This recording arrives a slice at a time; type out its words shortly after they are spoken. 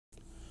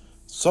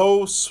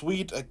So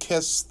sweet a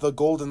kiss the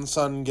golden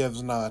sun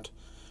gives not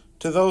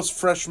to those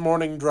fresh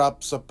morning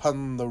drops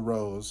upon the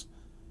rose,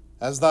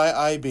 as thy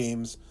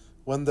eye-beams,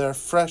 when their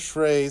fresh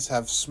rays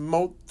have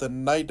smote the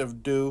night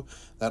of dew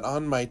that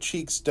on my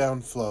cheeks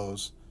down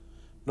flows.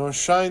 Nor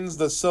shines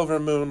the silver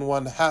moon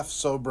one half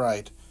so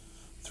bright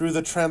through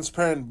the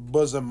transparent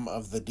bosom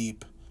of the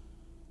deep,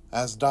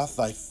 as doth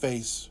thy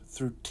face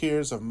through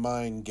tears of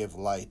mine give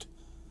light.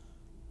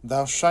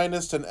 Thou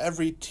shinest in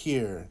every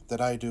tear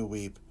that I do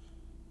weep.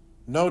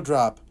 No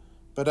drop,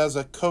 but as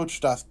a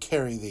coach doth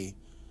carry thee,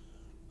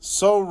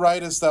 so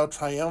ridest thou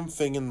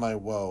triumphing in my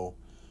woe.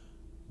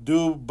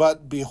 Do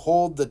but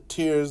behold the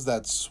tears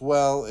that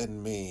swell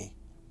in me,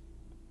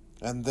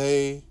 and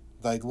they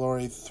thy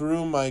glory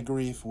through my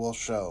grief will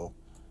show.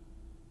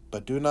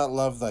 But do not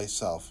love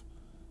thyself,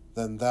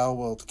 then thou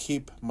wilt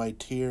keep my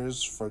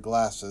tears for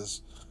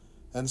glasses,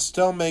 and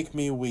still make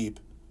me weep.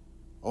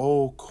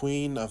 O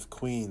Queen of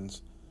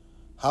Queens,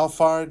 how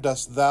far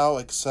dost thou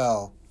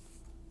excel?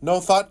 No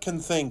thought can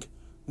think,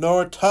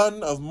 nor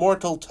tongue of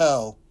mortal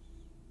tell.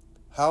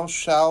 How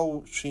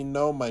shall she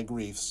know my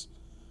griefs?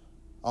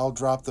 I'll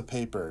drop the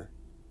paper.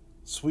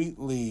 Sweet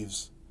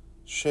leaves,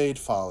 shade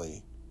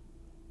folly.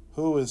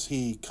 Who is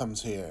he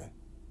comes here?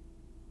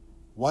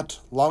 What,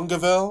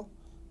 Longueville?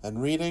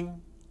 And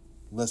reading?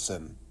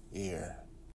 Listen, ear.